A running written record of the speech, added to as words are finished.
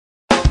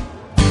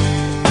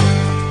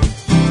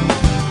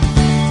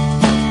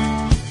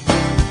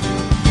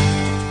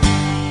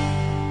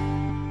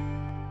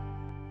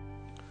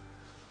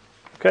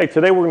Okay,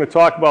 today we're going to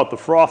talk about the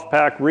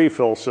FROTH-PAK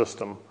refill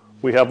system.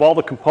 We have all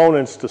the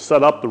components to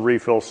set up the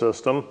refill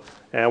system,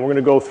 and we're going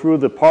to go through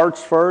the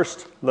parts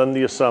first, then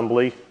the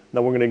assembly,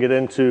 then we're going to get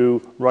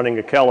into running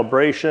a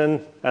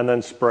calibration, and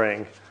then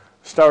spraying.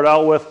 Start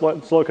out with,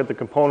 let's look at the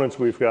components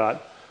we've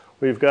got.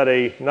 We've got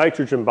a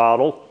nitrogen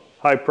bottle,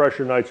 high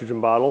pressure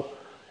nitrogen bottle,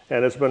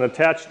 and it's been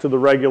attached to the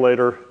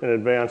regulator in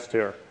advance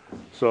here.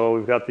 So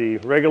we've got the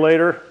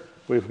regulator,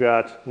 we've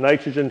got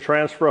nitrogen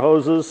transfer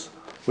hoses,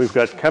 we've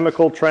got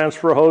chemical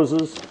transfer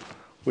hoses,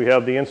 we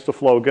have the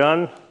INSTA-FLO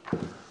gun,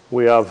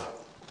 we have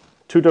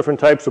two different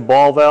types of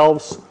ball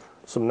valves,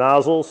 some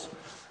nozzles,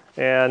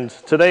 and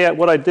today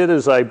what I did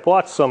is I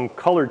bought some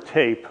colored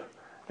tape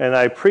and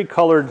I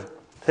pre-colored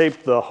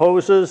taped the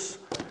hoses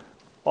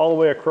all the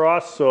way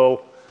across,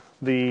 so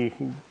the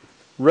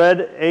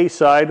red A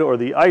side or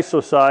the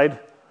iso side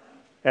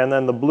and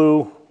then the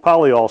blue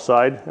polyol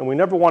side, and we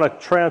never want to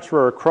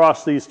transfer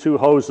across these two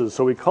hoses,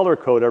 so we color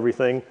code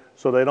everything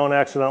so they don't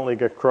accidentally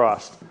get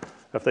crossed.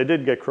 If they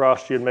did get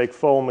crossed, you'd make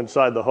foam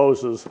inside the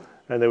hoses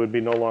and they would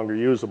be no longer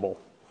usable.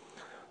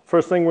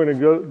 First thing we're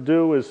going to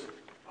do is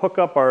hook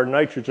up our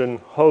nitrogen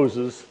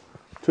hoses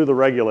to the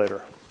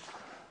regulator.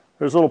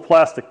 There's little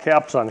plastic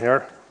caps on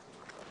here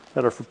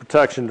that are for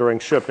protection during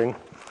shipping.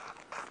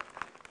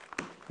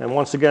 And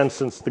once again,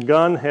 since the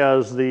gun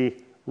has the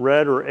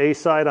red or A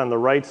side on the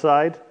right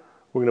side,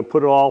 we're going to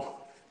put it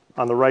all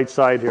on the right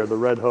side here, the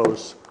red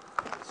hose.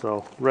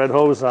 So red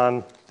hose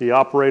on the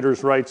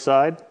operator's right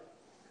side,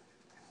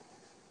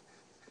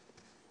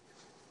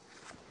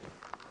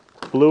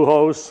 blue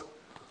hose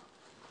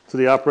to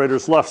the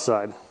operator's left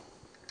side.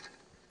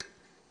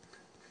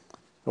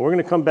 And we're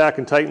going to come back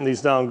and tighten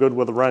these down good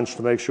with a wrench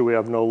to make sure we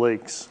have no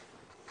leaks.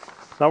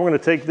 Now we're going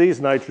to take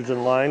these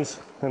nitrogen lines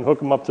and hook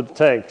them up to the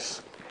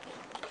tanks.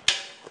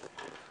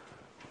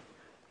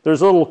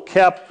 There's little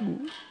cap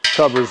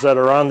covers that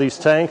are on these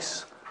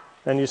tanks,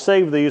 and you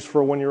save these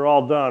for when you're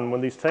all done. When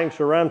these tanks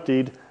are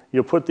emptied,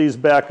 you'll put these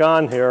back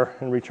on here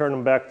and return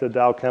them back to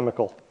Dow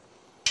Chemical.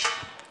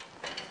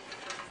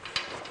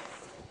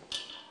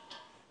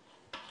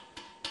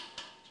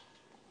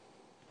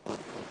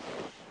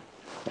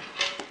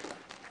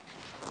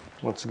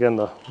 Once again,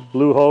 the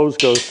blue hose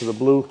goes to the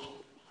blue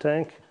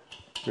tank.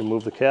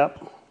 Remove the cap.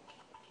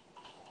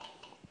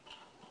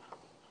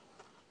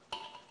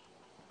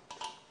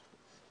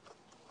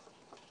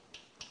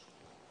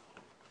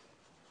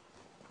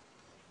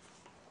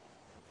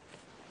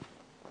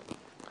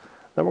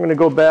 Then we're going to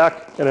go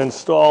back and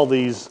install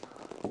these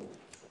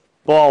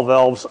ball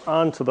valves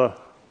onto the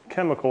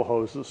chemical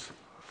hoses.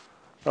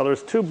 Now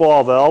there's two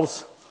ball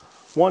valves.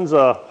 One's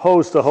a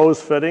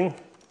hose-to-hose fitting,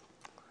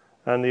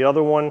 and the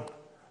other one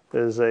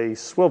is a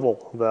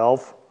swivel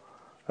valve.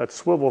 That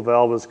swivel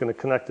valve is going to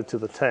connect it to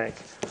the tank.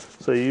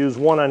 So you use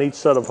one on each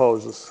set of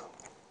hoses.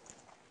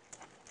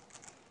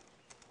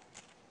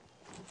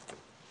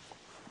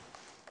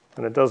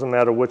 And it doesn't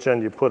matter which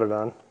end you put it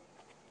on.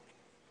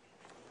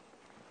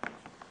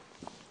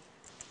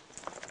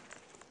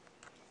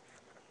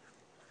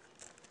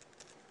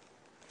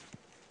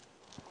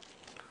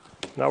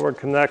 Now we're going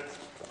to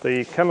connect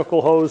the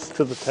chemical hose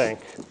to the tank.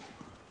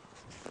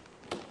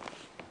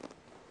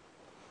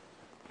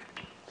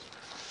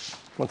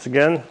 Once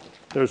again,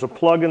 there's a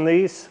plug in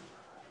these.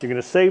 You're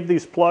going to save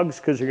these plugs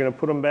because you're going to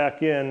put them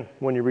back in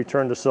when you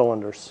return the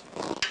cylinders.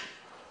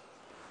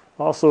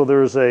 Also,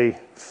 there's a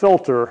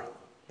filter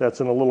that's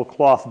in a little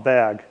cloth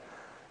bag.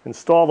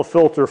 Install the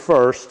filter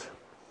first,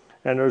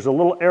 and there's a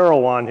little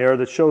arrow on here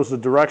that shows the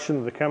direction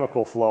of the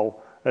chemical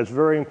flow. That's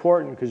very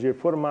important because if you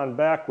put them on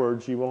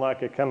backwards, you will not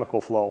get chemical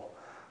flow.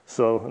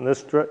 So in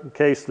this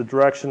case, the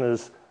direction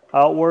is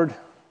outward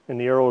and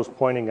the arrow is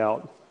pointing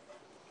out.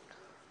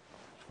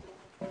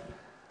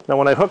 Now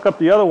when I hook up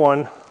the other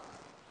one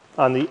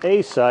on the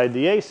A side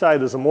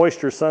is a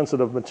moisture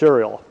sensitive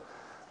material.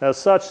 As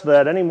such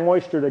that any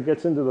moisture that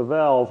gets into the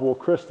valve will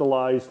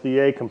crystallize the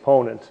A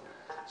component.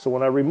 So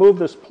when I remove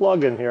this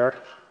plug in here,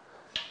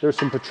 there's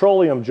some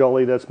petroleum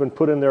jelly that's been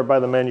put in there by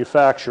the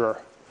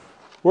manufacturer.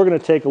 We're going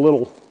to take a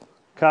little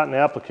cotton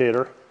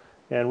applicator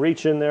and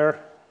reach in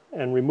there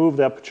and remove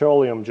that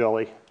petroleum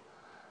jelly.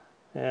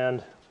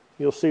 And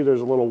you'll see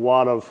there's a little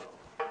wad of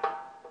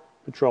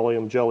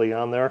petroleum jelly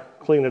on there.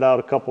 Clean it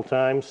out a couple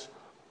times.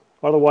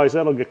 Otherwise,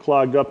 that'll get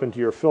clogged up into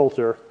your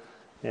filter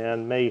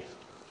and may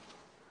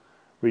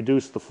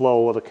reduce the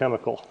flow of the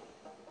chemical.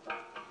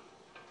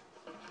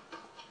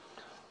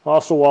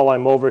 Also, while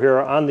I'm over here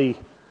on the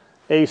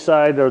A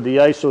side or the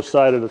iso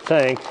side of the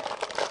tank,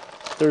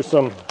 there's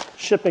some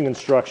shipping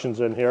instructions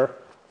in here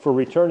for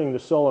returning the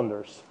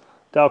cylinders.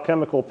 Dow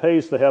Chemical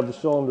pays to have the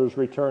cylinders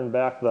returned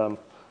back to them.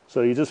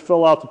 So you just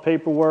fill out the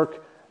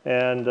paperwork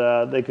and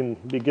they can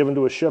be given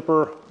to a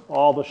shipper.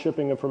 All the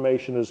shipping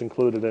information is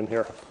included in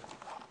here.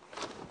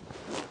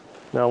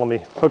 Now let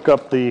me hook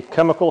up the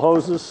chemical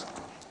hoses.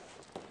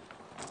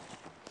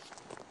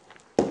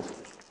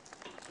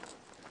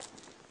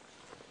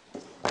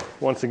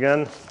 Once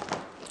again,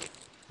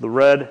 the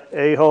red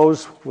A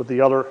hose with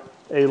the other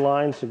A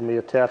lines can be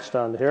attached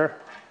onto here.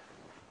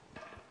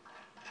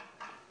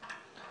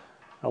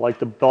 like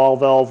the ball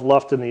valve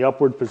left in the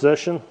upward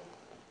position.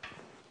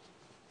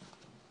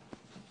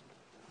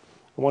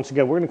 And once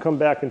again, we're going to come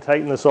back and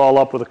tighten this all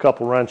up with a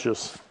couple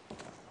wrenches.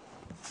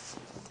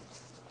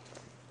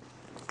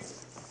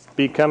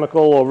 B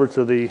chemical over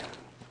to the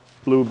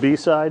blue B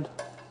side.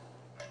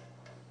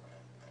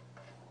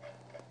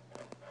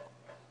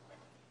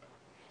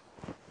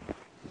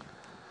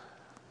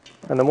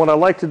 And then what I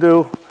like to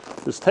do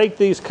is take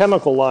these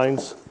chemical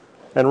lines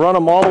and run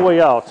them all the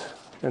way out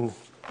and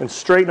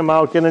straighten them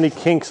out, get any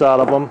kinks out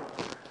of them,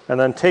 and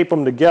then tape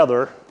them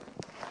together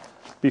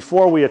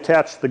before we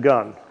attach the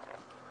gun.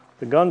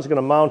 The gun's going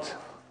to mount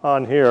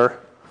on here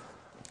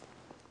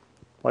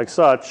like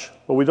such,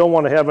 but we don't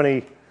want to have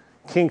any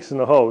kinks in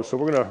the hose. So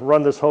we're going to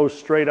run this hose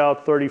straight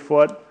out 30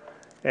 foot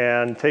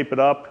and tape it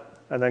up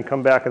and then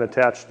come back and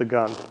attach the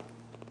gun.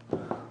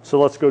 So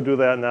let's go do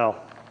that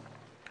now.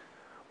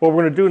 What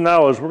we're going to do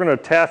now is we're going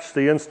to attach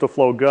the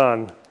INSTA-FLO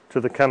gun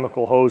to the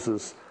chemical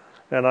hoses.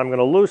 And I'm going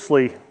to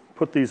loosely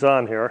put these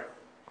on here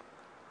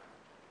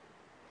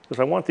because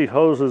I want these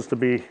hoses to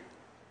be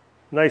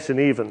nice and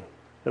even.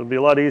 It'll be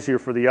a lot easier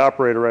for the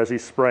operator as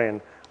he's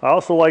spraying. I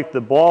also like the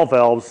ball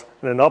valves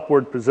in an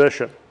upward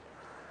position.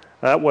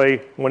 That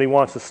way, when he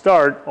wants to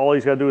start, all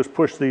he's got to do is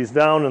push these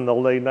down and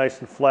they'll lay nice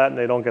and flat and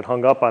they don't get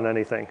hung up on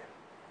anything.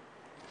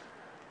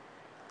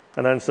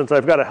 And then since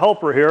I've got a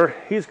helper here,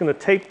 he's going to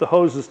tape the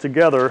hoses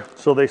together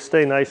so they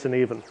stay nice and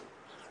even.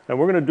 And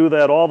we're going to do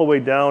that all the way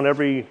down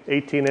every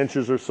 18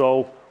 inches or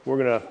so. We're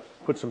going to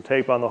put some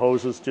tape on the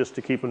hoses just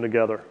to keep them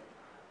together.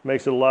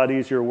 Makes it a lot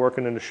easier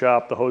working in the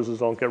shop. The hoses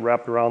don't get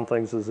wrapped around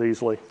things as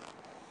easily.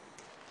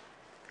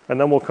 And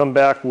then we'll come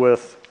back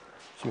with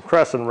some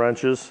crescent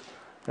wrenches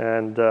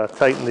and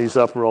tighten these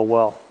up real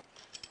well.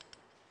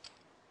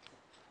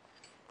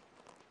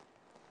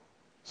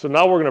 So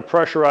now we're going to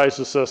pressurize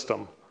the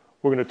system.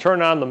 We're going to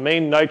turn on the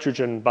main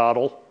nitrogen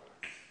bottle,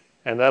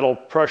 and that'll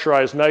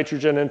pressurize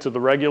nitrogen into the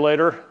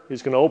regulator.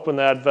 He's going to open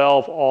that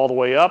valve all the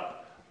way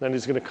up. Then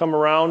he's going to come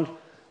around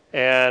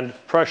and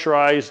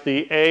pressurize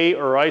the A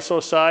or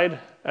iso side,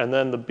 and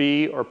then the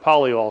B or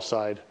polyol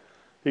side.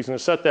 He's going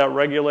to set that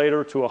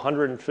regulator to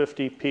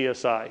 150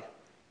 psi.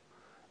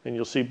 And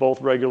you'll see both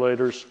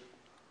regulators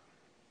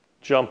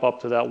jump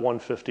up to that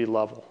 150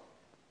 level.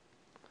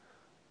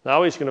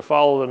 Now he's going to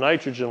follow the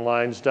nitrogen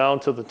lines down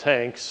to the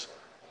tanks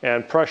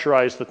and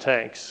pressurize the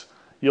tanks.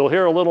 You'll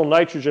hear a little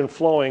nitrogen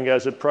flowing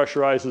as it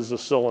pressurizes the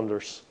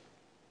cylinders.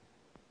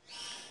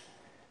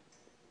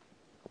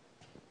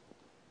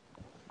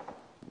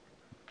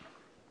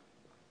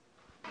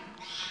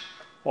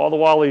 All the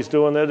while he's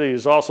doing it,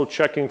 he's also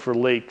checking for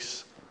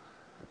leaks.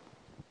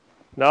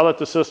 Now that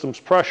the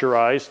system's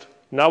pressurized,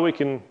 now we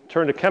can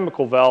turn the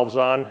chemical valves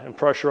on and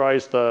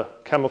pressurize the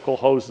chemical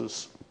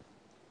hoses.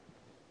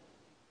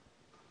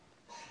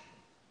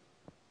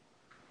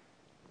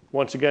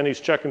 Once again, he's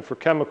checking for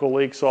chemical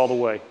leaks all the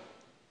way.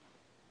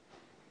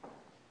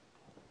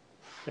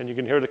 And you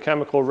can hear the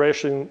chemical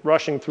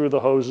rushing through the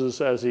hoses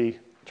as he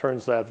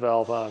turns that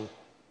valve on.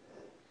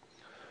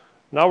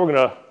 Now we're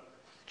going to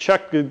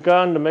check the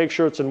gun to make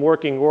sure it's in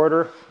working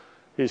order.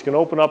 He's going to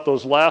open up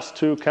those last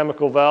two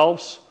chemical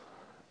valves.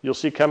 You'll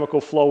see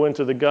chemical flow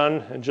into the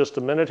gun in just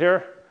a minute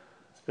here.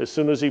 As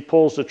soon as he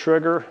pulls the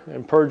trigger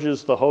and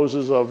purges the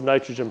hoses of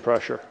nitrogen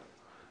pressure.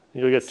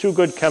 You'll get two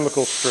good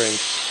chemical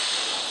streams.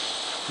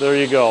 There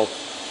you go.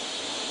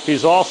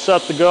 He's all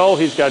set to go.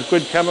 He's got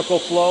good chemical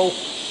flow.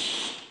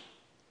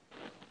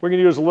 We're going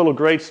to use a little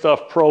Great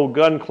Stuff Pro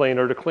gun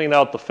cleaner to clean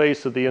out the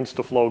face of the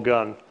INSTA-FLO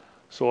gun.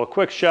 So a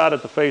quick shot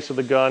at the face of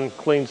the gun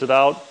cleans it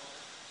out.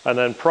 And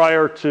then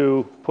prior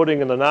to putting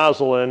in the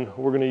nozzle in,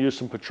 we're going to use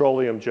some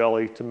petroleum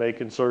jelly to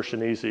make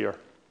insertion easier.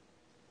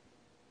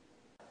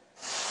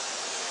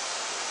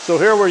 So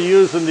here we're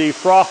using the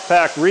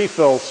FROTH-PAK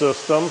Refill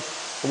system.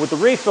 And with the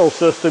refill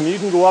system, you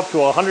can go up to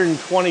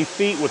 120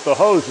 feet with the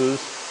hoses,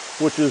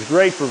 which is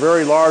great for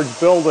very large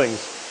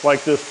buildings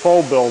like this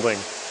pole building.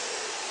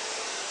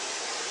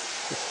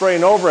 We're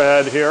spraying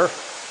overhead here,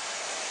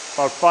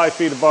 about 5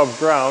 feet above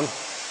ground.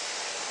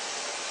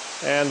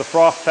 And the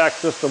FROTH-PAK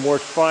system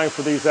works fine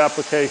for these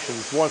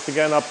applications. Once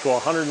again, up to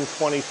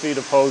 120 feet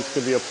of hose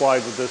can be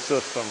applied with this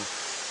system.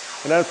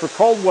 And then for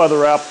cold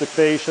weather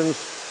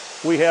applications,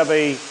 we have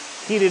a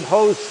heated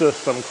hose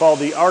system called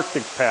the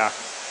Arctic Pack.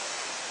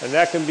 And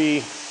that can be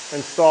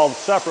installed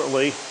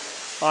separately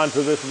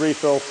onto this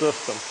refill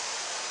system.